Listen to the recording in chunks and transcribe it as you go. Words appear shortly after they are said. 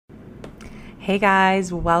Hey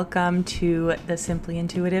guys, welcome to the Simply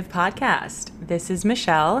Intuitive podcast. This is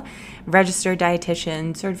Michelle, registered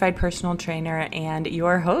dietitian, certified personal trainer, and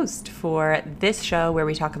your host for this show where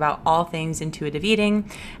we talk about all things intuitive eating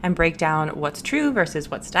and break down what's true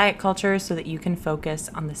versus what's diet culture so that you can focus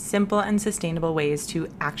on the simple and sustainable ways to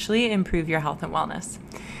actually improve your health and wellness.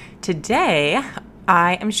 Today,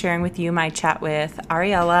 I am sharing with you my chat with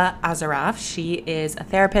Ariella Azaraf. She is a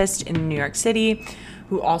therapist in New York City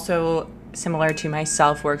who also, similar to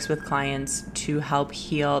myself, works with clients to help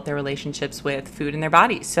heal their relationships with food and their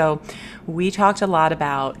bodies. So we talked a lot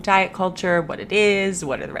about diet culture, what it is,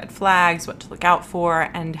 what are the red flags, what to look out for,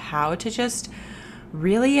 and how to just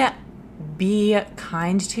really be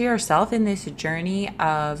kind to yourself in this journey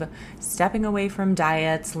of stepping away from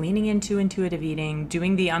diets, leaning into intuitive eating,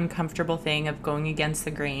 doing the uncomfortable thing of going against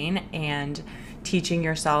the grain, and teaching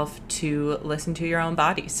yourself to listen to your own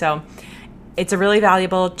body. So it's a really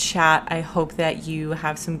valuable chat. I hope that you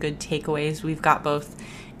have some good takeaways. We've got both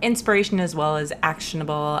inspiration as well as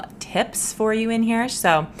actionable tips for you in here.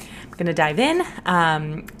 So I'm going to dive in,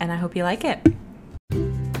 and I hope you like it.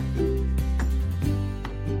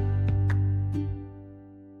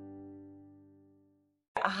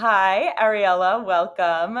 Hi, Ariella.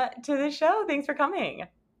 Welcome to the show. Thanks for coming.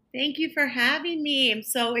 Thank you for having me. I'm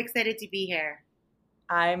so excited to be here.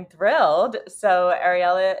 I'm thrilled. So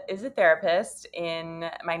Ariella is a therapist in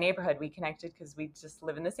my neighborhood. We connected because we just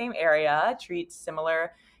live in the same area, treat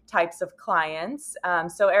similar types of clients.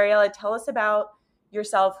 So Ariella, tell us about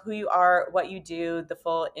yourself, who you are, what you do, the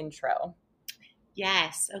full intro.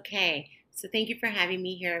 Yes. Okay. So thank you for having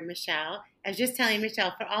me here, Michelle. I was just telling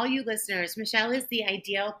Michelle, for all you listeners, Michelle is the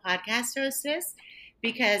ideal podcast hostess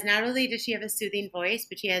because not only does she have a soothing voice,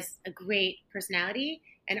 but she has a great personality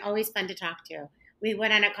and always fun to talk to. We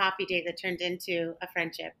went on a coffee date that turned into a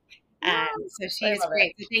friendship. Yes, So she I is love it.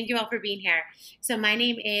 great. So thank you all for being here. So my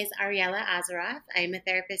name is Ariella Azaraf. I'm a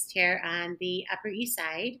therapist here on the Upper East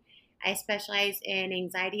Side. I specialize in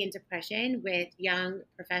anxiety and depression with young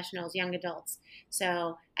professionals, young adults.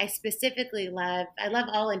 So I love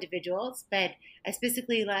all individuals, but I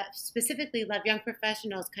specifically love young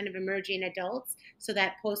professionals, kind of emerging adults. So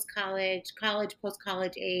that post college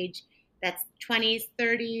age, that's 20s,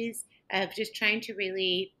 30s, of just trying to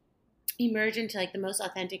really emerge into like the most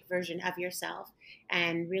authentic version of yourself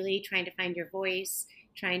and really trying to find your voice,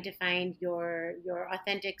 trying to find your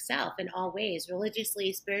authentic self in all ways,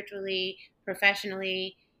 religiously, spiritually,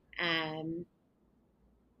 professionally, um,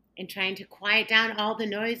 and trying to quiet down all the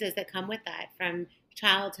noises that come with that from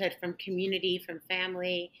childhood, from community, from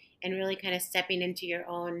family, and really kind of stepping into your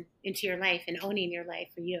life and owning your life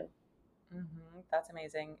for you. That's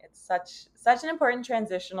amazing. It's such an important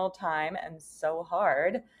transitional time and so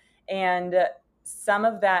hard. And some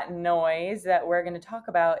of that noise that we're going to talk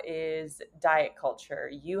about is diet culture.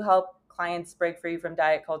 You help clients break free from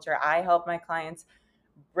diet culture. I help my clients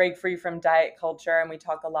break free from diet culture, and we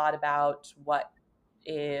talk a lot about what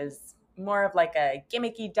is more of like a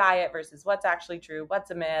gimmicky diet versus what's actually true,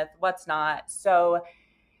 what's a myth, what's not. So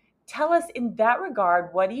tell us in that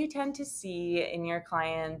regard, what do you tend to see in your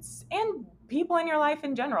clients and people in your life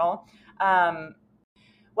in general? Um,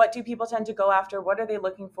 what do people tend to go after? What are they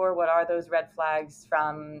looking for? What are those red flags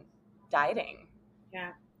from dieting?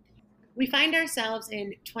 Yeah. We find ourselves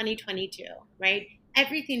in 2022, right?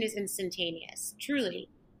 Everything is instantaneous, truly,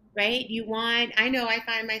 right? I know I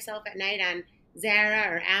find myself at night on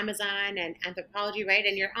Zara or Amazon and Anthropologie, right?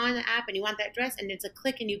 And you're on the app and you want that dress and it's a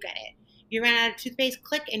click and you get it. You ran out of toothpaste,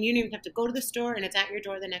 click, and you don't even have to go to the store and it's at your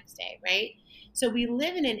door the next day, right? So we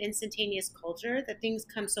live in an instantaneous culture that things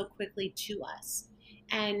come so quickly to us.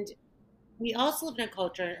 And we also live in a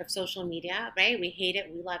culture of social media, right? We hate it,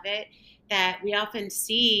 we love it, that we often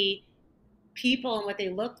see people and what they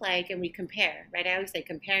look like and we compare, right? I always say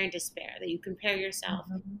compare and despair, that you compare yourself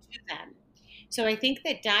Mhm. to them. So I think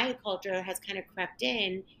that diet culture has kind of crept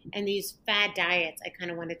in, and these fad diets I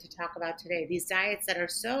kind of wanted to talk about today. These diets that are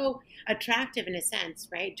so attractive in a sense,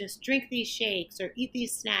 right? Just drink these shakes or eat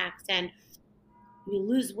these snacks and you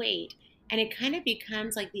lose weight. And it kind of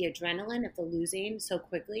becomes like the adrenaline of the losing so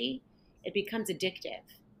quickly, it becomes addictive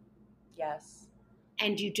Yes.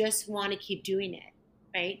 and you just want to keep doing it,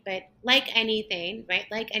 right? But like anything, right?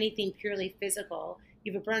 Like anything purely physical,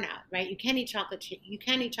 you have a burnout, right? You can't eat chocolate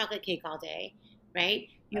cake all day, right?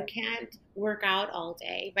 You Right. can't work out all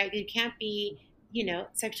day, right? You can't be,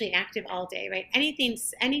 sexually active all day, right?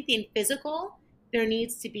 Anything physical, there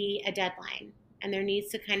needs to be a deadline and there needs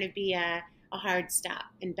to kind of be a hard stop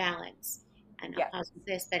and balance. And I'll Yeah. pause with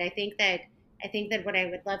this, but I think that what I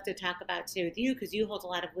would love to talk about too with you, because you hold a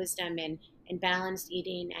lot of wisdom and balanced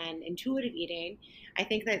eating and intuitive eating, I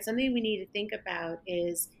think that something we need to think about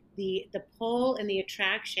is the pull and the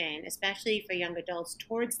attraction, especially for young adults,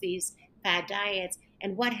 towards these fad diets,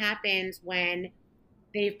 and what happens when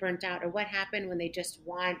they've burnt out, or what happened when they just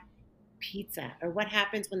want pizza, or what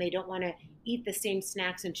happens when they don't want to eat the same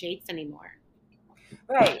snacks and shakes anymore.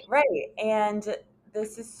 Right, right. And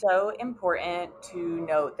this is so important to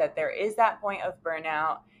note that there is that point of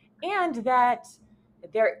burnout and that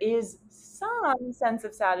there is some sense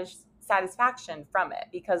of satisfaction from it.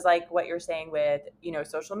 Because, like what you're saying with,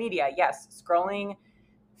 social media, yes, scrolling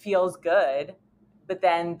feels good, but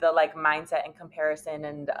then the like mindset and comparison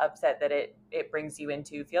and the upset that it brings you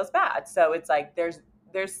into feels bad. So it's like there's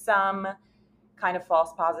some kind of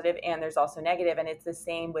false positive and there's also negative, and it's the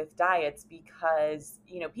same with diets because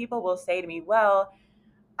people will say to me, well,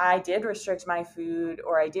 I did restrict my food,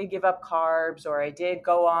 or I did give up carbs, or I did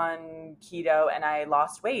go on keto and I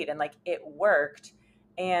lost weight and like it worked.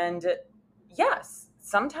 And yes,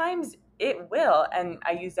 sometimes it will, and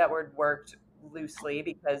I use that word worked loosely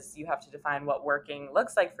because you have to define what working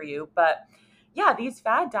looks like for you. But yeah, these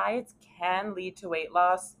fad diets can lead to weight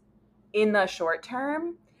loss in the short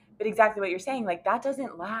term, but exactly what you're saying, like that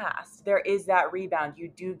doesn't last. There is that rebound. You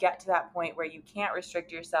do get to that point where you can't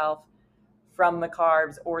restrict yourself from the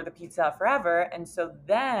carbs or the pizza forever. And so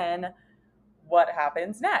then what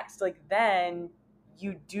happens next? Like then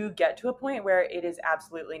you do get to a point where it is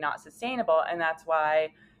absolutely not sustainable. And that's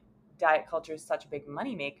why diet culture is such a big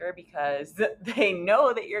moneymaker, because they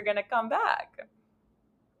know that you're going to come back.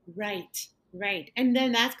 Right, right. And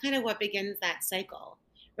then that's kind of what begins that cycle,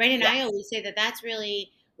 right? And I Yes. always say that that's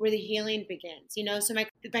really where the healing begins. So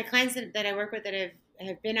my clients that I work with that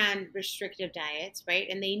have been on restrictive diets, right?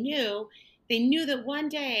 And they knew that one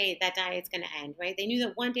day that diet's going to end, right? They knew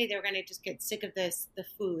that one day they were going to just get sick of the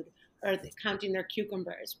food, or counting their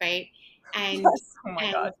cucumbers, right? And Yes. Oh my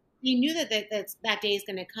and God. they knew that day is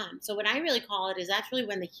going to come. So what I really call it is that's really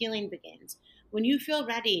when the healing begins. When you feel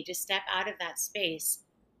ready to step out of that space,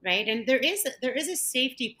 right? And there is a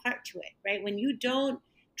safety part to it, right? When you don't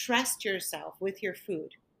trust yourself with your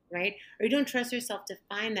food, right? Or you don't trust yourself to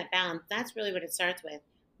find that balance, that's really what it starts with.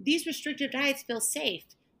 These restrictive diets feel safe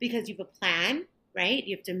because you have a plan, right?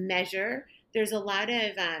 You have to measure. There's a lot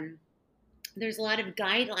of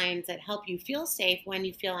guidelines that help you feel safe when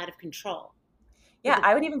you feel out of control. But Yeah,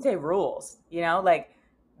 I would even say rules, like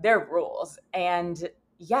they're rules. And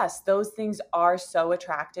yes, those things are so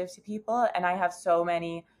attractive to people. And I have so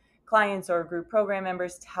many clients or group program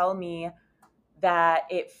members tell me that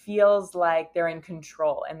it feels like they're in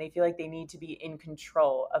control and they feel like they need to be in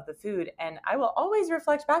control of the food. And I will always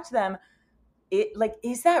reflect back to them,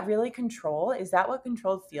 is that really control? Is that what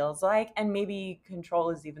control feels like? And maybe control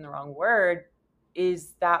is even the wrong word.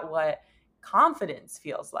 Is that what confidence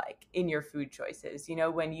feels like in your food choices,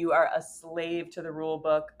 when you are a slave to the rule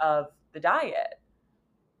book of the diet?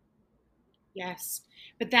 yes,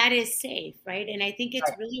 but that is safe, right? And I think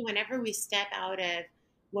it's Right. really whenever we step out of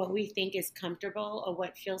what we think is comfortable or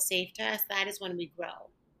what feels safe to us, that is when we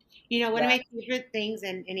grow. One of Yeah. my favorite things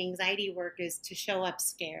in anxiety work is to show up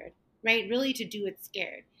scared, right? Really to do it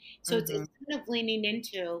scared. So it's, Hmm. it's kind of leaning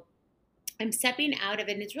into, I'm stepping out of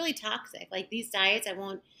it, and it's really toxic. Like these diets, I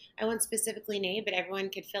won't specifically name, but everyone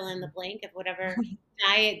could fill in the blank of whatever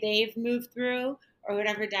diet they've moved through, or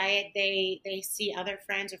whatever diet they see other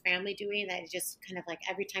friends or family doing. That is just kind of like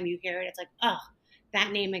every time you hear it, it's like, oh,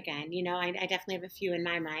 that name again. I definitely have a few in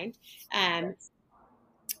my mind. Um, Yes.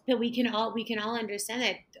 but we can all understand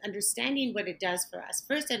that, understanding what it does for us.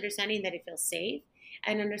 First, understanding that it feels safe,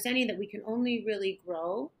 and understanding that we can only really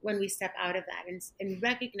grow when we step out of that, and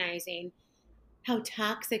recognizing how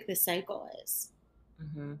toxic the cycle is,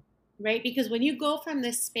 Hmm. right? Because when you go from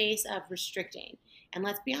this space of restricting, and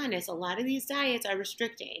let's be honest, a lot of these diets are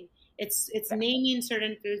restricting. It's Yeah. naming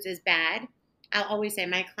certain foods as bad. I'll always say,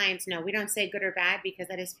 my clients know we don't say good or bad because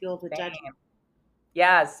that is fueled with judgment. Same.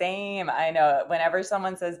 Yeah, same. I know. Whenever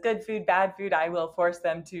someone says good food, bad food, I will force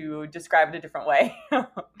them to describe it a different way.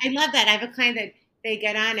 I love that. I have a client that they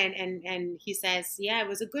get on, and he says, "Yeah, it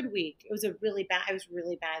was a good week. It was a really bad. I was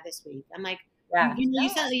really bad this week." I'm like, Yeah. you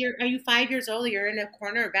said are you 5 years old? You're in a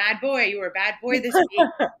corner, a bad boy. You were a bad boy this week."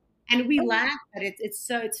 And we laugh, but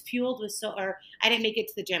it's fueled with or I didn't make it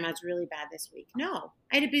to the gym. I was really bad this week. No,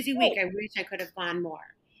 I had a busy week. Right. I wish I could have gone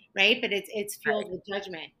more, right? But it's fueled Right. with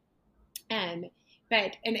judgment. Um,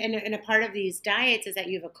 and a part of these diets is that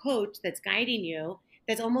you have a coach that's guiding you.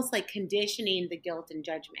 That's almost like conditioning the guilt and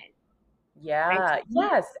judgment, right? Yeah,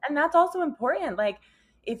 yes. And that's also important. Like,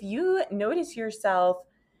 if you notice yourself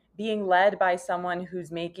being led by someone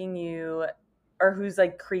who's making you, or who's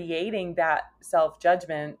like creating that self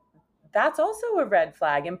judgment, that's also a red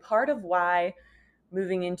flag. And part of why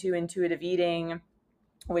moving into intuitive eating,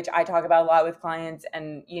 which I talk about a lot with clients,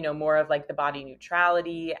 and, more of like the body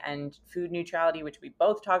neutrality and food neutrality, which we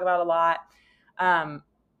both talk about a lot.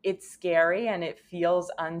 It's scary and it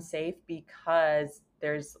feels unsafe because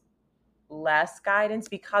there's less guidance,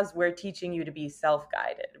 because we're teaching you to be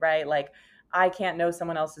self-guided, right? Like, I can't know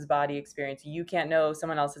someone else's body experience. You can't know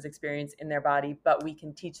someone else's experience in their body, but we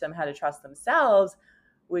can teach them how to trust themselves,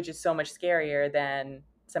 which is so much scarier than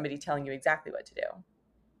somebody telling you exactly what to do.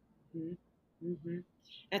 Mm-hmm. Mm-hmm.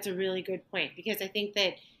 That's a really good point, because I think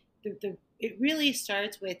that it really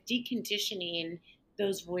starts with deconditioning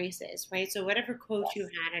those voices, right? So whatever coach you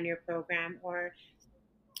had on your program, or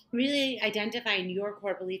really identifying your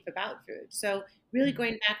core belief about food. So really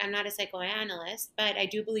going back, I'm not a psychoanalyst, but I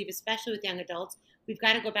do believe, especially with young adults, we've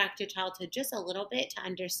got to go back to childhood just a little bit to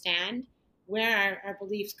understand where our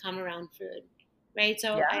beliefs come around food, right?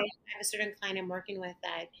 So I Yeah. have a certain client I'm working with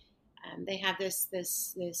that they have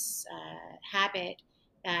this habit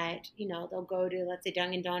that, they'll go to, let's say,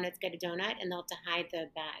 Dunkin' Donuts, get a donut, and they'll have to hide the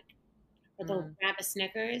bag, or they'll Mm. grab a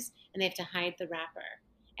Snickers and they have to hide the wrapper.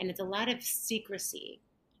 And it's a lot of secrecy.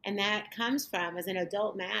 And that comes from, as an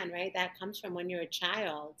adult man, right? That comes from when you're a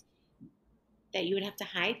child, that you would have to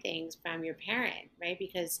hide things from your parent, right?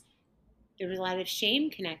 Because there was a lot of shame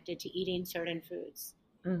connected to eating certain foods.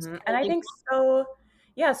 So Mm-hmm. And I think so,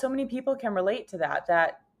 yeah, so many people can relate to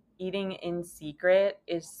that eating in secret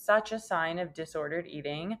is such a sign of disordered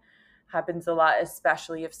eating. Happens a lot,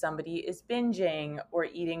 especially if somebody is binging or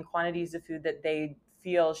eating quantities of food that they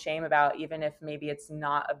feel shame about, even if maybe it's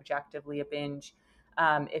not objectively a binge.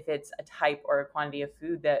 If it's a type or a quantity of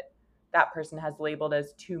food that that person has labeled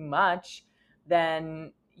as too much,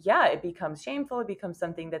 then yeah, it becomes shameful. It becomes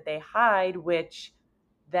something that they hide, which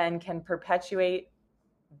then can perpetuate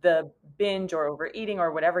the binge or overeating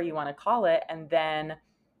or whatever you want to call it, and then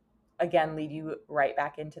again lead you right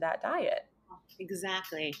back into that diet.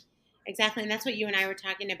 exactly. Exactly. And that's what you and I were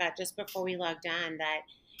talking about just before we logged on. That,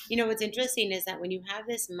 what's interesting is that when you have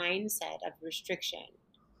this mindset of restriction,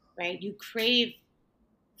 right, you crave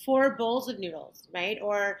 4 bowls of noodles, right?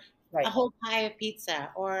 Or a Right. whole pie of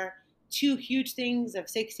pizza, or 2 huge things of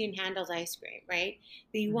 16 handles ice cream, right?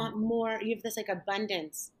 That you Mm-hmm. want more. You have this like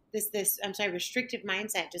abundance, I'm sorry, restrictive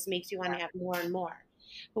mindset just makes you want to Yeah. have more and more.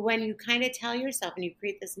 But when you kind of tell yourself and you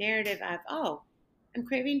create this narrative of, oh, I'm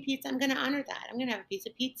craving pizza, I'm going to honor that. I'm going to have a piece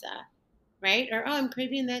of pizza, right? Or, oh, I'm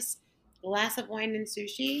craving this glass of wine and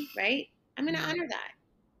sushi, right? I'm going to Mm-hmm. honor that.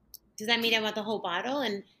 Does that mean I want the whole bottle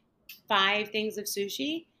and 5 things of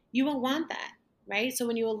sushi? You won't want that, right? So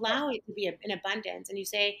when you allow it to be in abundance and you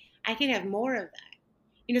say, I can have more of that.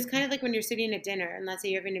 It's kind of like when you're sitting at dinner and let's say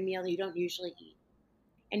you're having a meal that you don't usually eat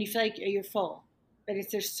and you feel like you're full, but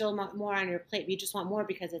there's still more on your plate. But you just want more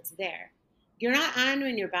because it's there. You're not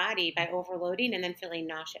honoring your body by overloading and then feeling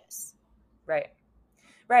nauseous. Right.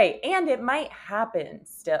 Right. And it might happen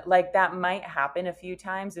still, like that might happen a few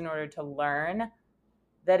times in order to learn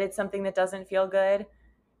that it's something that doesn't feel good,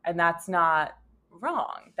 and that's not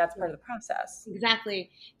wrong. That's part of the process.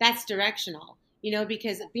 Exactly. That's directional,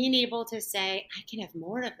 because being able to say, I can have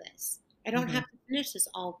more of this. I don't Mm-hmm. have to finish this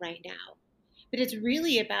all right now. But it's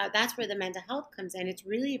really about, that's where the mental health comes in. It's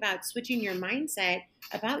really about switching your mindset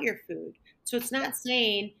about your food. So it's not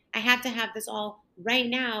saying, I have to have this all right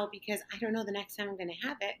now because I don't know the next time I'm going to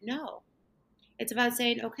have it. No. It's about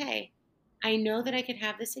saying, okay, I know that I could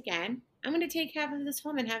have this again. I'm going to take half of this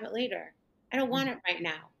home and have it later. I don't want it right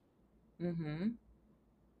now. Mm-hmm.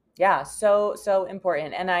 Yeah, so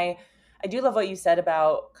important. And I do love what you said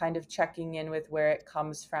about kind of checking in with where it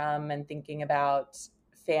comes from and thinking about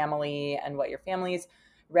family and what your family's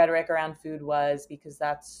rhetoric around food was, because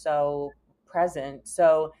that's so present.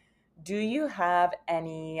 So, do you have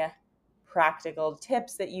any practical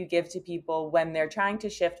tips that you give to people when they're trying to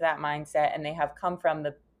shift that mindset and they have come from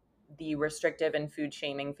the restrictive and food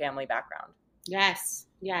shaming family background? Yes,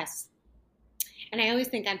 yes. And I always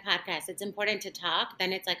think on podcasts, it's important to talk.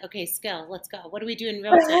 Then it's like, okay, skill, let's go. What do we do in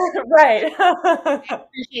real time? Right. I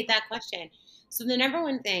appreciate that question. So the number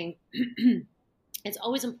one thing it's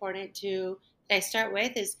always important that I start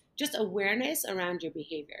with is just awareness around your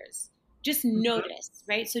behaviors. Just notice,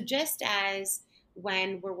 right? So just as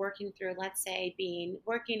when we're working through, let's say,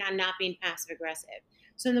 working on not being passive aggressive.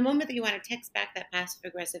 So in the moment that you want to text back that passive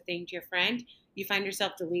aggressive thing to your friend, you find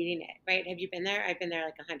yourself deleting it, right? Have you been there? I've been there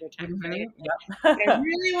like 100 times, right? Mm-hmm. What I Yep.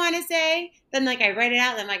 really want to say, then like I write it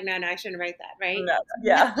out, and I'm like, no, I shouldn't write that, right? No, So that's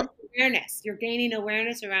yeah. just awareness. You're gaining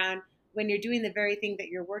awareness around when you're doing the very thing that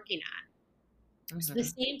you're working on. So the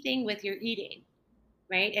Hmm. same thing with your eating,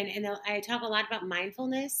 right? And I talk a lot about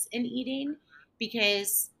mindfulness in eating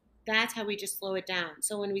because that's how we just slow it down.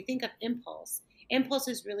 So when we think of impulse, impulse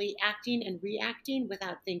is really acting and reacting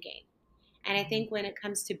without thinking. And I Mhm. think when it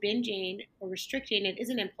comes to binging or restricting, it is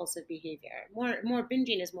an impulsive behavior. More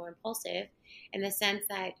binging is more impulsive in the sense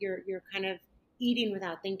that you're kind of eating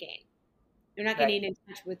without thinking. You're not Right, getting in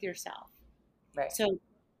touch with yourself. right. So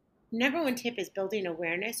number one tip is building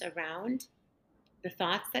awareness around the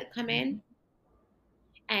thoughts that come in Mhm.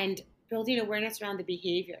 and building awareness around the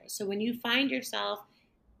behavior. So when you find yourself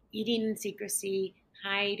eating in secrecy,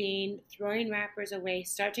 hiding, throwing wrappers away,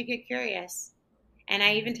 start to get curious. And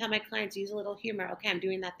I even Mhm. tell my clients, use a little humor. Okay, I'm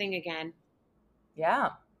doing that thing again.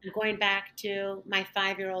 Yeah. I'm going back to my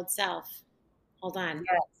 5-year-old self. Hold on.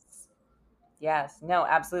 Yes. Yes. No,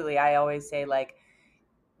 absolutely. I always say, like,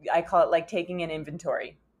 I call it like taking an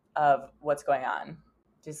inventory of what's going on.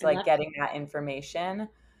 Just I like love getting that information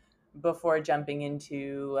before jumping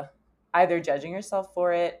into either judging yourself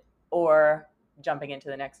for it or jumping into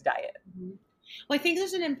the next diet. that. Mhm. Well, I think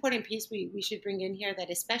there's an important piece we should bring in here that,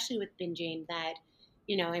 especially with binging, that,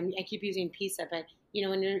 and I keep using pizza, but,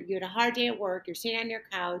 when you had a hard day at work, you're sitting on your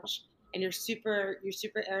couch and you're super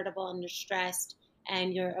irritable and you're stressed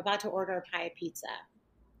and you're about to order a pie of pizza,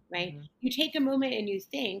 right? Hmm. You take a moment and you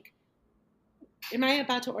think, am I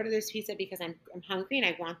about to order this pizza because I'm hungry and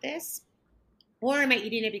I want this? Or am I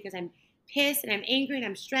eating it because I'm pissed and I'm angry and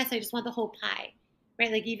I'm stressed? I just want the whole pie,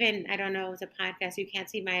 right? Like, even, I don't know, it's a podcast, you can't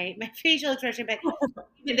see my facial expression, but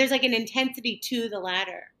there's like an intensity to the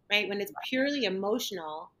latter, right? When it's purely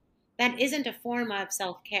emotional, that isn't a form of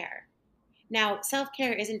self care. Now, self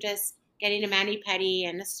care isn't just getting a mani pedi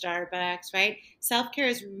and a Starbucks, right? Self care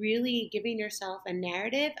is really giving yourself a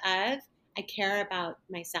narrative of, I care about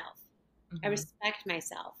myself, I Hmm. respect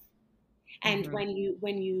myself. And Hmm.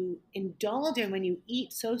 when you indulge and when you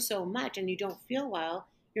eat so much and you don't feel well,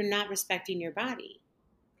 you're not respecting your body.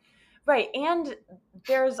 Right. And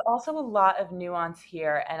there's also a lot of nuance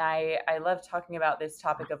here. And I love talking about this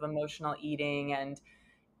topic of emotional eating, and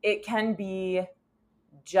it can be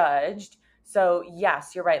judged. So,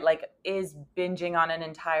 yes, you're right. Like, is binging on an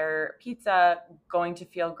entire pizza going to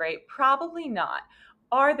feel great? Probably not.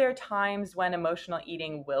 Are there times when emotional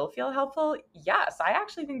eating will feel helpful? Yes, I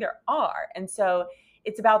actually think there are. And so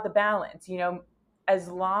it's about the balance, as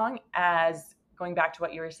long as going back to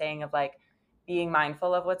what you were saying of like being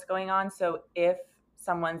mindful of what's going on. So, if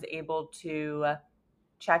someone's able to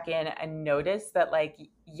check in and notice that, like,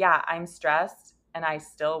 yeah, I'm stressed and I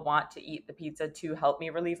still want to eat the pizza to help me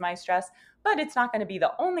relieve my stress, but it's not going to be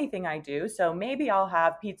the only thing I do. So maybe I'll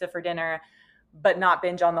have pizza for dinner but not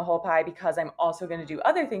binge on the whole pie because I'm also going to do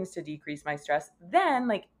other things to decrease my stress. Then,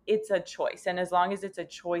 like, it's a choice, and as long as it's a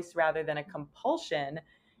choice rather than a compulsion,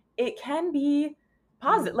 it can be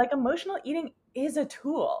positive. Mm. Like, emotional eating is a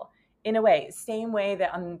tool in a way, same way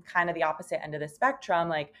that on kind of the opposite end of the spectrum,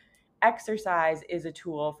 like exercise is a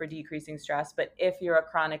tool for decreasing stress. But if you're a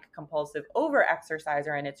chronic compulsive over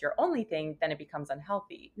exerciser and it's your only thing, then it becomes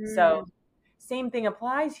unhealthy. So Mm. same thing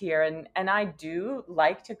applies here. And I do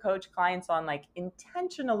like to coach clients on like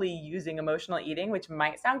intentionally using emotional eating, which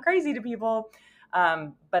might sound crazy to people,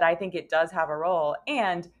 but I think it does have a role.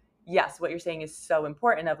 And yes, what you're saying is so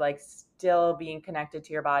important, of like still being connected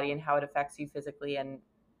to your body and how it affects you physically, and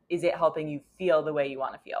is it helping you feel the way you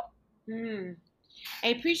want to feel. Mm. I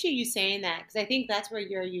appreciate you saying that because I think that's where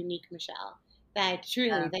you're unique, Michelle. That truly,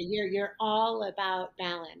 Yeah. that you're all about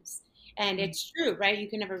balance, and Mhm. it's true, right? You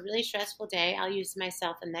can have a really stressful day. I'll use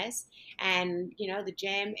myself in this, and the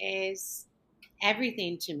gym is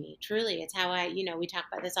everything to me. Truly, it's how we talk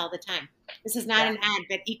about this all the time. This is not Yeah. an ad,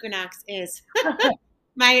 but Equinox is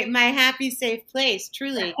my happy, safe place.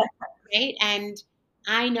 Truly, right? And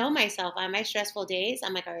I know myself on my stressful days.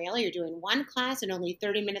 I'm like, Ariella, you're doing one class and only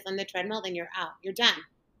 30 minutes on the treadmill, then you're out. You're done,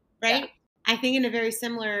 Yeah. right? I think in a very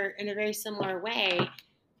similar way,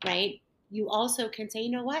 right? You also can say, you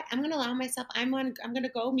know what? I'm going to allow myself. I'm going to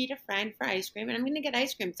go meet a friend for ice cream, and I'm going to get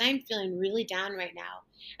ice cream because I'm feeling really down right now,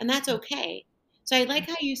 and that's okay. So I like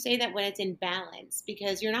how you say that when it's in balance,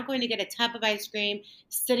 because you're not going to get a tub of ice cream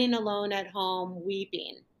sitting alone at home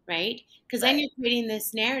weeping, right? Because then Right. you're creating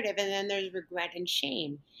this narrative, and then there's regret and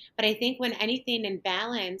shame. But I think when anything in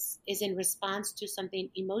balance is in response to something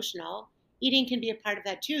emotional, eating can be a part of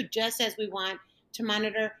that too, just as we want to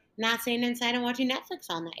monitor not staying inside and watching Netflix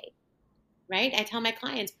all night, right? I tell my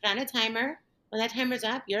clients, put on a timer. When that timer's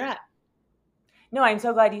up, you're up. No, I'm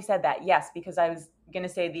so glad you said that. Yes, because I was going to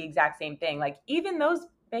say the exact same thing. Like, even those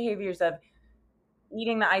behaviors of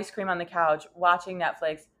eating the ice cream on the couch, watching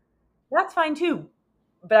Netflix, that's fine too.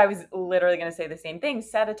 But I was literally going to say the same thing.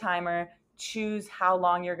 Set a timer, choose how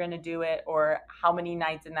long you're going to do it or how many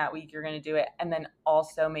nights in that week you're going to do it. And then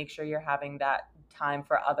also make sure you're having that time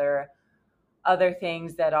for other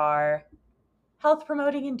things that are health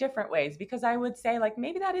promoting in different ways, because I would say like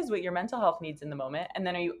maybe that is what your mental health needs in the moment, and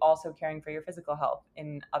then are you also caring for your physical health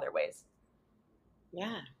in other ways?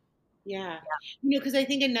 Yeah. Yeah. Because I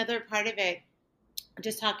think another part of it,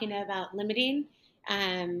 just talking about limiting,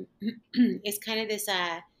 um, is kind of this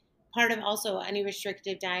part of also any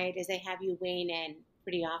restrictive diet is they have you weighing in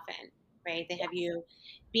pretty often, right? They have you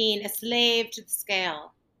being a slave to the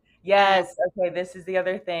scale. Uh, Yes. Okay. This is the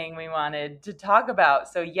other thing we wanted to talk about.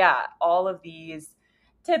 So, yeah, all of these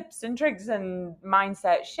tips and tricks and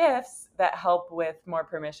mindset shifts that help with more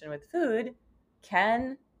permission with food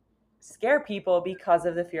can scare people because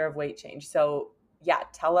of the fear of weight change. So, yeah,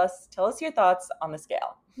 tell us your thoughts on the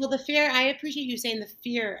scale. well, the fear, I appreciate you saying the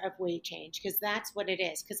fear of weight change because that's what it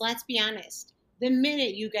is. Because let's be honest, the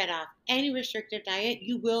minute you get off any restrictive diet,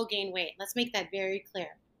 you will gain weight. Let's make that very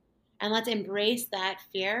clear. And let's embrace that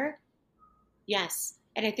fear. Yes.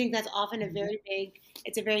 And I think that's often Mhm.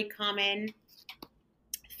 it's a very common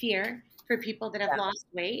fear for people that have Yeah. lost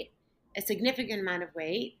weight, a significant amount of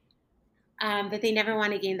weight, that they never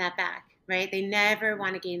want to gain that back, right? They never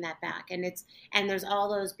want to gain that back. And there's all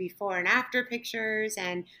those before and after pictures,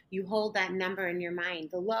 and you hold that number in your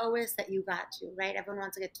mind, the lowest that you got to, right? Everyone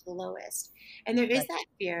wants to get to the lowest. And there is Right. that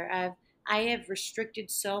fear of, I have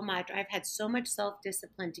restricted so much, I've had so much self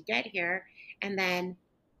discipline to get here. And then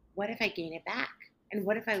what if I gain it back? And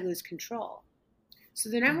what if I lose control? So,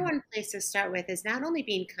 the number Mhm. one place to start with is not only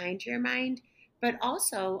being kind to your mind, but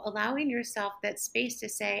also allowing yourself that space to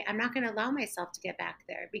say, I'm not going to allow myself to get back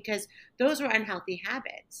there because those were unhealthy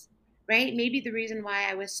habits, right? Maybe the reason why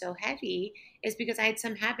I was so heavy is because I had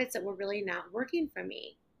some habits that were really not working for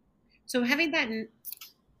me. So, having that,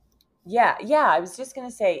 Yeah, yeah, I was just going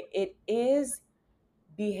to say it is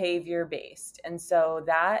behavior based. And so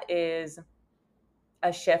that is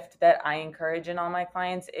a shift that I encourage in all my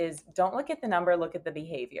clients is don't look at the number, look at the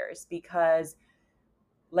behaviors, because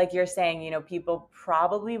like you're saying, people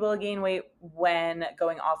probably will gain weight when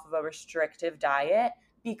going off of a restrictive diet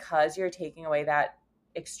because you're taking away that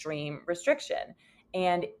extreme restriction.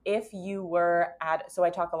 And if you were so I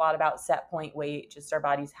talk a lot about set point weight, just our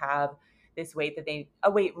bodies have this weight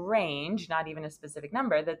a weight range, not even a specific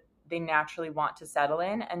number that they naturally want to settle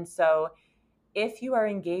in. And so if you are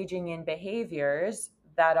engaging in behaviors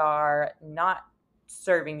that are not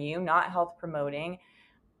serving you, not health promoting,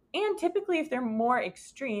 and typically, if they're more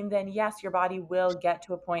extreme, then yes, your body will get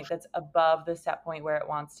to a point that's above the set point where it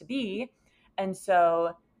wants to be. And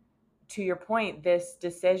so, to your point, this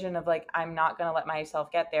decision of like, I'm not going to let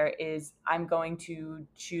myself get there is I'm going to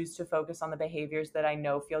choose to focus on the behaviors that I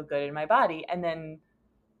know feel good in my body. And then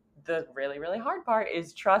the really, really hard part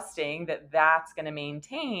is trusting that that's going to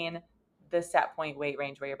maintain the set point weight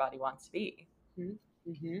range where your body wants to be.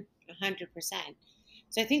 mm-hmm, 100%.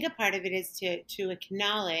 So, I think a part of it is to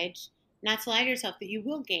acknowledge, not to lie to yourself, that you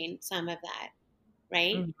will gain some of that,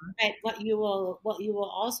 right? Mhm. But what you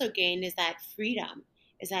will also gain is that freedom,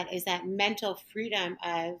 is that mental freedom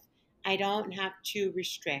of, I don't have to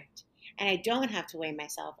restrict and I don't have to weigh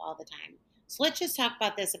myself all the time. So let's just talk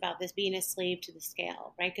about this being a slave to the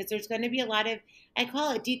scale, right? Because there's going to be a lot of, I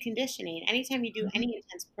call it deconditioning. Anytime you do Mhm. any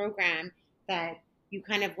intense program that you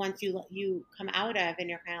kind of, once you come out of and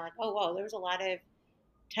you're kind of like, oh whoa, there was a lot of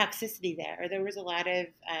toxicity there, or there was a lot of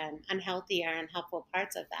unhealthy or unhelpful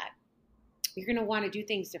parts of that, you're going to want to do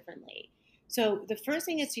things differently. So the first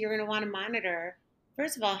thing is, you're going to want to monitor,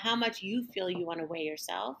 first of all, how much you feel you want to weigh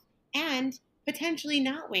yourself, and potentially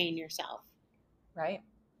not weighing yourself. Right.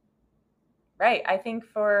 Right. I think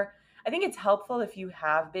it's helpful if you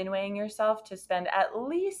have been weighing yourself to spend at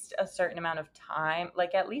least a certain amount of time,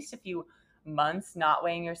 like at least a few months not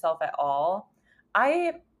weighing yourself at all.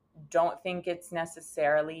 I don't think it's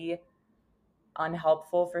necessarily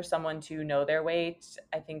unhelpful for someone to know their weight.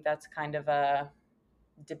 I think that's kind of a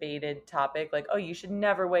debated topic, like, oh, you should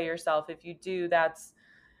never weigh yourself. If you do, that's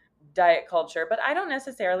diet culture, but I don't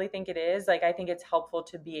necessarily think it is. Like, I think it's helpful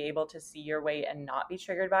to be able to see your weight and not be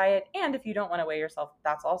triggered by it. And if you don't want to weigh yourself,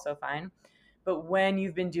 that's also fine. But when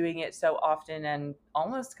you've been doing it so often and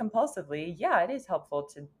almost compulsively, yeah, it is helpful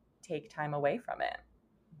to take time away from it.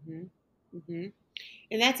 hmm hmm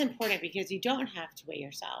And that's important because you don't have to weigh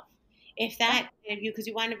yourself. If Yeah. that, if you, because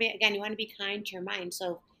you want to be, again, you want to be kind to your mind.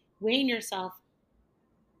 So weighing yourself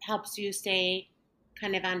helps you stay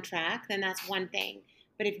kind of on track, then that's one thing.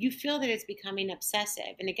 But if you feel that it's becoming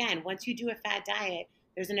obsessive, and again, once you do a fad diet,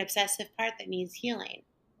 there's an obsessive part that needs healing.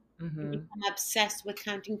 You Mm-hmm. become obsessed with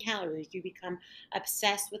counting calories. You become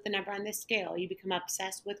obsessed with the number on the scale. You become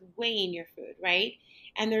obsessed with weighing your food, right?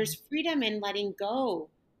 And there's freedom in letting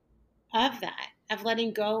go of that. of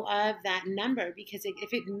letting go of that number, because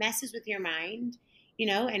if it messes with your mind,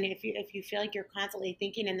 and if you feel like you're constantly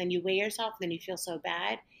thinking and then you weigh yourself and then you feel so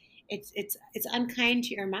bad, it's unkind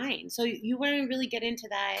to your mind. So you want to really get into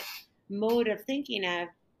that mode of thinking of,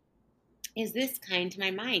 is this kind to my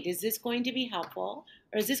mind? Is this going to be helpful,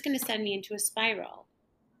 or is this going to send me into a spiral?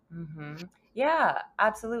 Mm-hmm. Yeah,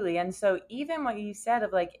 absolutely. And so even what you said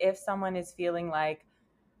of like, if someone is feeling like,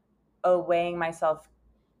 oh, weighing myself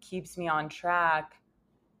keeps me on track,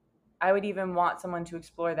 I would even want someone to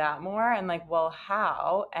explore that more and like, well,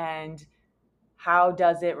 how? And how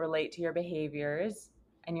does it relate to your behaviors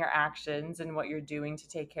and your actions and what you're doing to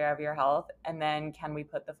take care of your health? And then can we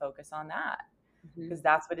put the focus on that? Hmm. Because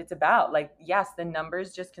that's what it's about. Like, yes, the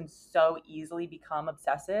numbers just can so easily become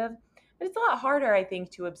obsessive, but it's a lot harder, I think,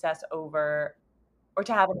 to obsess over or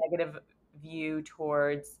to have a negative view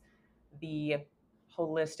towards the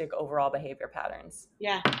holistic overall behavior patterns.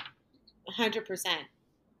 Yeah, 100%.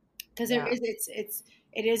 Because there Yeah. is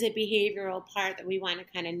it is a behavioral part that we want to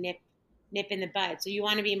kind of nip in the bud. So you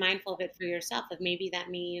want to be mindful of it for yourself. If maybe that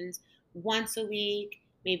means once a week,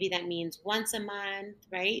 maybe that means once a month,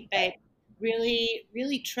 right? But really,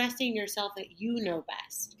 really trusting yourself that you know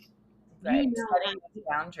best. You Right. know how Setting those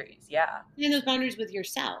boundaries. Yeah. setting those boundaries with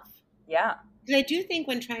yourself. Yeah. Because I do think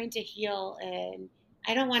when trying to heal, and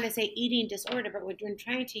I don't want to say eating disorder, but when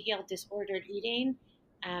trying to heal disordered eating,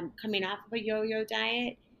 coming off of a yo-yo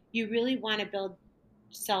diet, you really want to build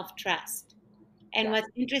self-trust. And Yes.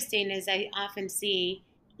 what's interesting is I often see,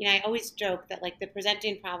 I always joke that like the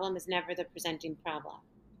presenting problem is never the presenting problem.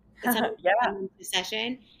 That someone Yeah. comes into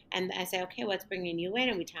session and I say, okay, what's bringing you in?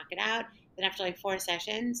 And we talk it out. Then after like 4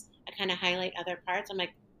 sessions, I kind of highlight other parts. I'm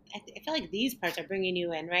like, I feel like these parts are bringing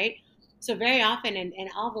you in, right? So very often, and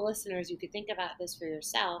all the listeners, you could think about this for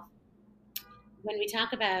yourself. When we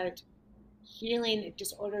talk about healing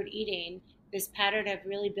disordered eating, this pattern of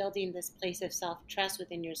really building this place of self trust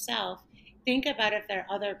within yourself, think about if there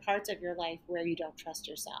are other parts of your life where you don't trust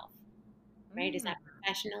yourself, right? Is Mm, that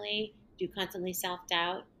professionally? Do you constantly self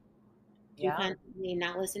doubt? Do you yeah. constantly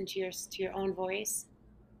not listen to your own voice?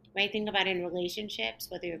 Right? Think about in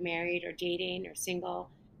relationships, whether you're married or dating or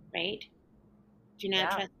single, right? Do you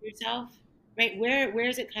not Yeah. trust yourself? Right? Where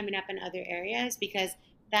is it coming up in other areas? Because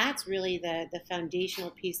that's really the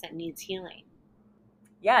foundational piece that needs healing.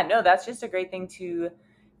 Yeah. No, that's just a great thing to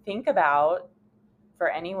think about for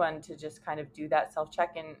anyone to just kind of do that self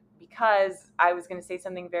check in, because I was going to say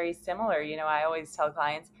something very similar. I always tell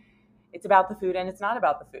clients it's about the food and it's not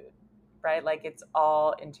about the food, right? Like it's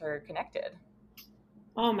all interconnected.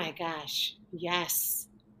 Oh my gosh. Yes.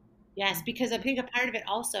 Yes. Because I think a part of it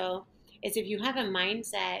also is if you have a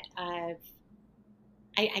mindset of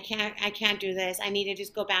I can't do this. I need to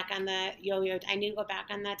just go back on the yo-yo. I need to go back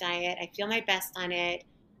on that diet. I feel my best on it.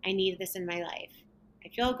 I need this in my life. I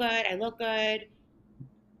feel good. I look good.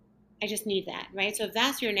 I just need that, right? So if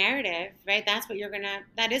that's your narrative, right,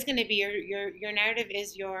 that is gonna be your narrative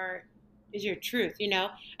is your truth.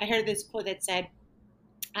 I heard this quote that said,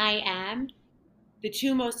 I am the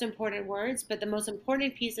two most important words, but the most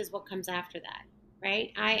important piece is what comes after that,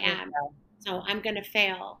 right? I am. So I'm gonna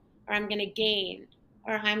fail, or I'm gonna gain,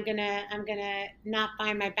 or I'm gonna not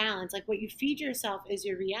find my balance. Like what you feed yourself is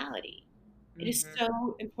your reality. It is Mm-hmm.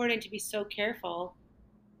 so important to be so careful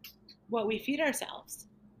what we feed ourselves.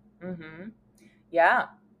 Mm-hmm. Yeah.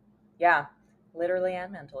 Yeah. Literally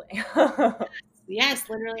and mentally. Yes,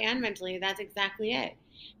 literally and mentally. That's exactly it.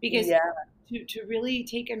 Because Yeah. to really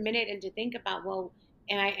take a minute and to think about, well,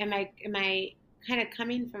 am I kind of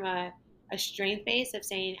coming from a strength base of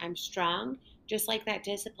saying I'm strong, just like that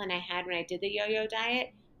discipline I had when I did the yo-yo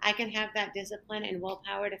diet. I can have that discipline and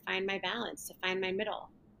willpower to find my balance, to find my middle.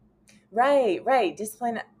 Right, right.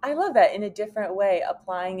 Discipline. I love that in a different way,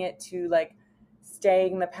 applying it to like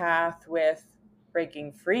staying the path with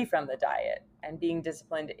breaking free from the diet and being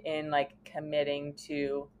disciplined in like committing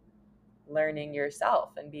to learning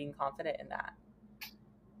yourself and being confident in that.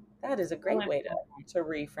 That is a So great way important. to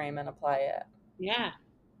reframe and apply it. Yeah,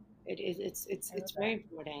 it is. It's I love it's very that.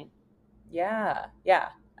 important. Yeah, yeah.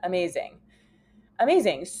 Amazing.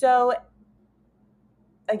 Amazing. So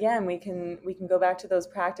again, we can go back to those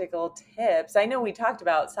practical tips. I know we talked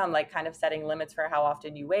about some like kind of setting limits for how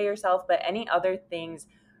often you weigh yourself, but any other things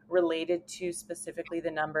related to specifically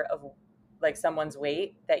the number of like someone's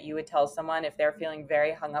weight that you would tell someone if they're feeling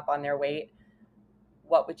very hung up on their weight,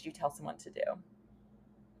 what would you tell someone to do?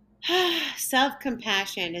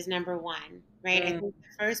 Self-compassion is number one, right? I Mm, think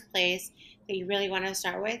the first place that you really want to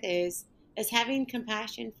start with is having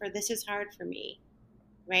compassion for, this is hard for me,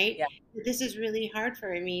 right? yeah. This is really hard for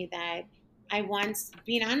me, that I once,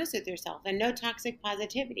 being honest with yourself, and no toxic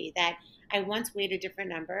positivity, that I once weighed a different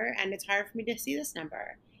number and it's hard for me to see this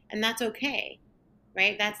number. And that's okay,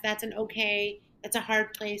 right? That's an okay, that's a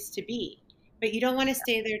hard place to be. But you don't want to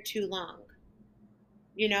stay there too long.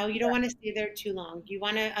 You don't want to stay there too long. You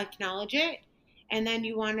want to acknowledge it, and then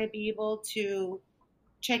you want to be able to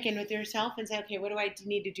check in with yourself and say, okay, what do I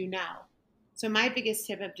need to do now? So my biggest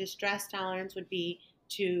tip of distress tolerance would be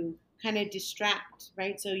to kind of distract,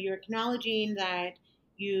 right? So you're acknowledging that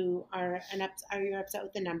you're upset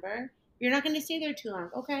with the number. You're not going to stay there too long.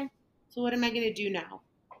 Okay, so what am I going to do now?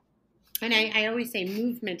 And I always say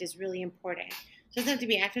movement is really important. So it doesn't have to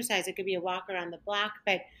be exercise. It could be a walk around the block.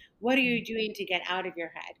 But what are you doing to get out of your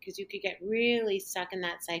head? Because you could get really stuck in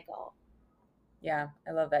that cycle. Yeah,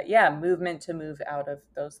 I love that. Yeah, movement to move out of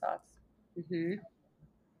those thoughts.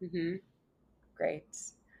 Mm-hmm. Mm-hmm. Great.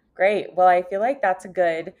 Great. Well, I feel like that's a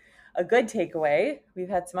good takeaway. We've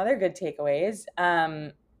had some other good takeaways.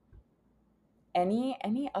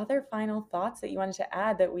 Any other final thoughts that you wanted to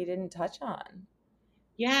add that we didn't touch on?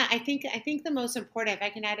 Yeah, I think the most important, if I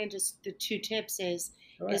can add in just the two tips, is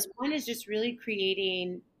Sure. is one is just really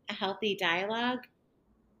creating a healthy dialogue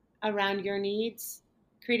around your needs,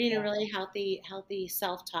 creating a Yeah. really healthy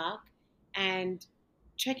self-talk, and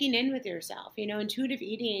checking in with yourself. Intuitive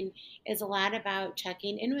eating is a lot about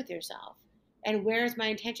checking in with yourself. And where's my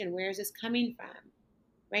intention? Where is this coming from?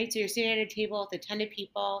 Right? So you're sitting at a table with a ton of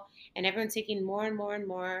people and everyone's taking more and more and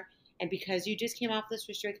more. And because you just came off this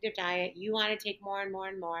restrictive diet, you want to take more and more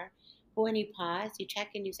and more. But when you pause, you check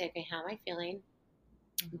in, you say, okay, how am I feeling?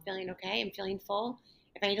 I'm feeling okay. I'm feeling full.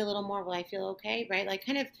 If I eat a little more, will I feel okay? Right? Like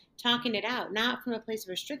kind of talking it out, not from a place of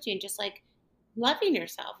restriction, just like loving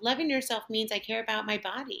yourself. Loving yourself means I care about my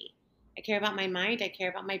body. I care about my mind. I care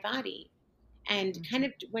about my body. And kind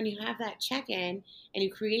of when you have that check in and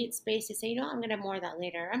you create space to say, I'm going to have more of that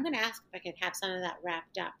later. I'm going to ask if I can have some of that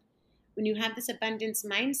wrapped up. When you have this abundance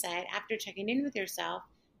mindset after checking in with yourself,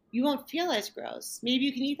 you won't feel as gross. Maybe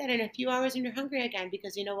you can eat that in a few hours and you're hungry again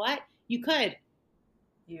because you know what? You could.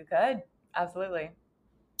 You could. Absolutely.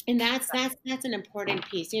 And that's an important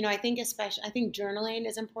piece. I think journaling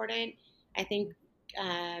is important. I think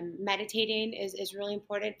meditating is really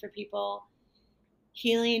important for people.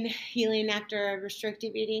 Healing after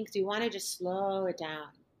restrictive eating, because you want to just slow it down.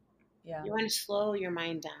 Yeah. You want to slow your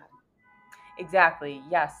mind down. Exactly.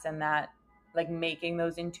 Yes. And that, like, making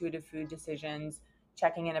those intuitive food decisions,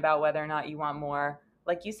 checking in about whether or not you want more.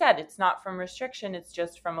 Like you said, it's not from restriction, it's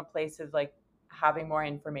just from a place of like having more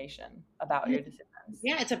information about And your it's, decisions.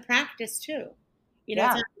 yeah, it's a practice too.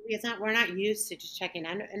 Yeah. We're not used to just checking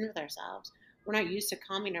in with ourselves. We're not used to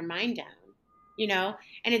calming our mind down. You know,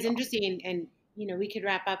 and it's interesting, and we could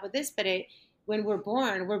wrap up with this, but when we're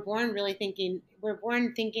born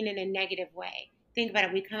thinking in a negative way. Think about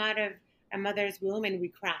it. We come out of a mother's womb and we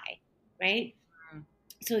cry, right? Mm.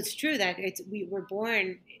 So it's true that we were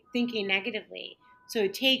born thinking negatively. So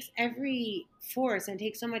it takes every force and it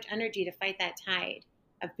takes so much energy to fight that tide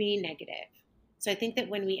of being negative. So I think that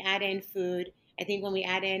when we add in food, I think when we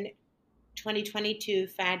add in 2022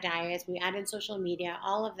 fad diets, we add in social media,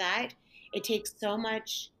 all of that, it takes so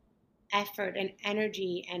much effort and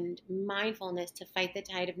energy and mindfulness to fight the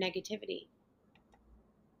tide of negativity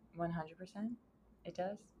 100%. It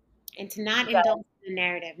does. and to not So, indulge in the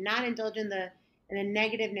narrative, not indulge in the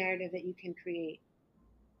negative narrative that you can create.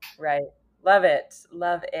 right. Love it.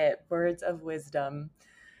 Love it. Words of wisdom.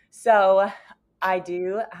 So, I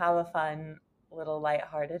do have a fun little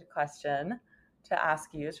lighthearted question to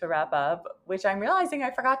ask you to wrap up, which I'm realizing I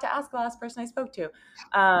forgot to ask the last person I spoke to.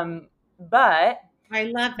 But I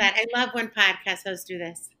love that. I love when podcast hosts do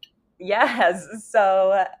this. yes,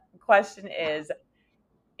 so question is,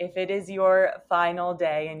 if it is your final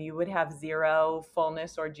day and you would have zero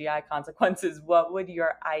fullness or GI consequences, what would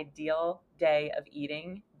your ideal day of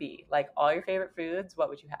eating be? Like all your favorite foods, what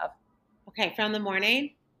would you have? Okay, from the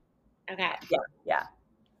morning. Okay. Yeah, yeah,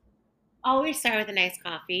 Always start with a nice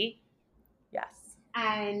coffee. yes.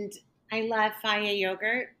 And I love Faya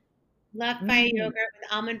yogurt. Love Faya Mm, yogurt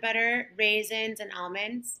with almond butter, raisins, and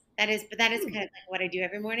almonds. But that is kind of like what I do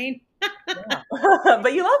every morning. yeah.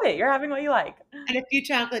 But you love it. You're having what you like. And a few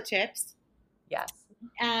chocolate chips. Yes.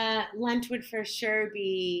 Lunch would for sure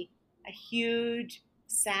be a huge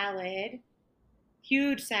salad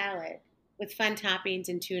with fun toppings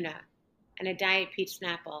and tuna, and a diet peach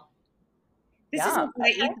snapple. This Yeah. isn't what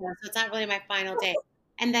I eat though, so it's not really my final day.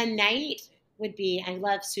 And then night would be I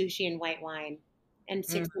love sushi and white wine and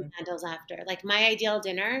 16 Mhm. candles after. Like my ideal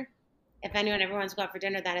dinner, if anyone ever wants to go out for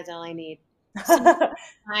dinner, that is all I need. Sushi,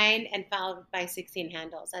 wine, and followed by 16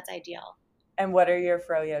 handles. That's ideal. And what are your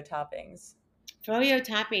froyo toppings? Froyo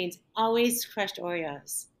toppings, always crushed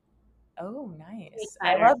Oreos. Oh, Big nice.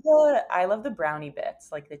 butter. I love the brownie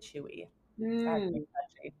bits, like the chewy. That's Mm, really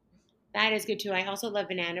touchy. that is good too. I also love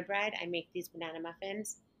banana bread. I make these banana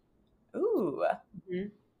muffins. Ooh, Hmm.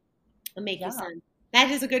 I'll make you yeah. some.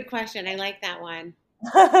 That is a good question. I like that one.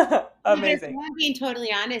 Yeah, but if Amazing. I'm being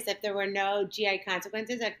totally honest, if there were no GI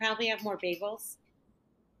consequences, I'd probably have more bagels.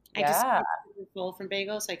 I just Yeah. get super full from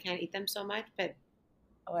bagels, so I can't eat them so much. But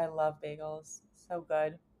Oh, I love bagels. So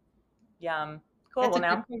good. Yum. Cool. that's Well, a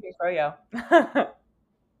now good I'm point. hungry for you.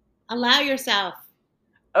 Allow yourself.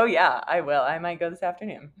 Oh, yeah, I will. I might go this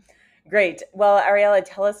afternoon. Great. Well, Ariella,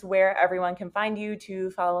 tell us where everyone can find you to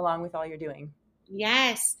follow along with all you're doing.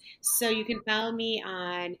 Yes. So you can follow me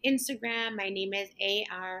on Instagram. My name is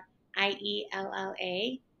Ariella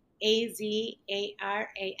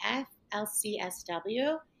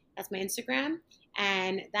Azaraf. That's my Instagram.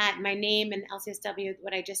 And that my name and LCSW,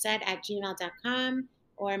 what I just said, at gmail.com,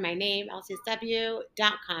 or my name,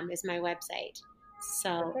 lcsw.com, is my website.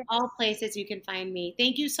 So Perfect. all places you can find me.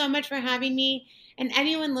 Thank you so much for having me. And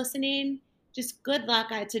anyone listening, just good luck.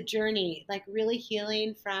 It's a journey. Like really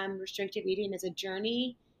healing from restrictive eating is a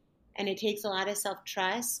journey, and it takes a lot of self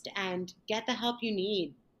trust. And get the help you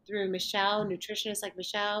need through Michelle, nutritionists like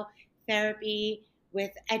Michelle, therapy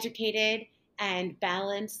with educated and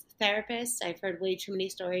balanced therapists. I've heard way too many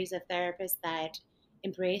stories of therapists that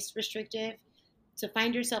embrace restrictive. So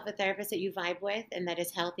find yourself a therapist that you vibe with and that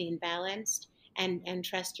is healthy and balanced, and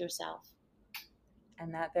trust yourself.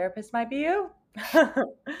 And that therapist might be you.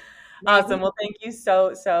 Maybe. Awesome. Well, thank you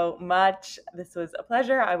so, so much. This was a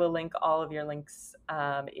pleasure. I will link all of your links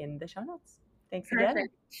in the show notes. Thanks again.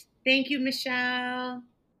 Perfect. Thank you, Michelle.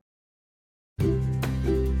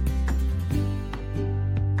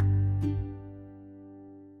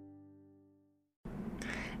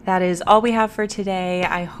 That is all we have for today.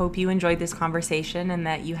 I hope you enjoyed this conversation and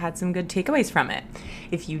that you had some good takeaways from it.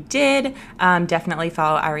 If you did, definitely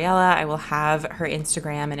follow Ariella. I will have her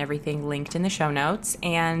Instagram and everything linked in the show notes.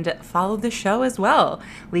 And follow the show as well.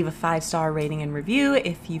 Leave a 5-star rating and review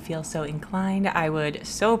if you feel so inclined. I would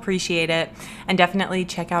so appreciate it. And definitely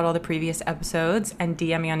check out all the previous episodes and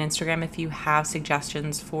DM me on Instagram if you have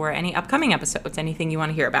suggestions for any upcoming episodes, anything you want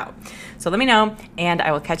to hear about. So let me know, and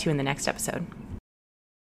I will catch you in the next episode.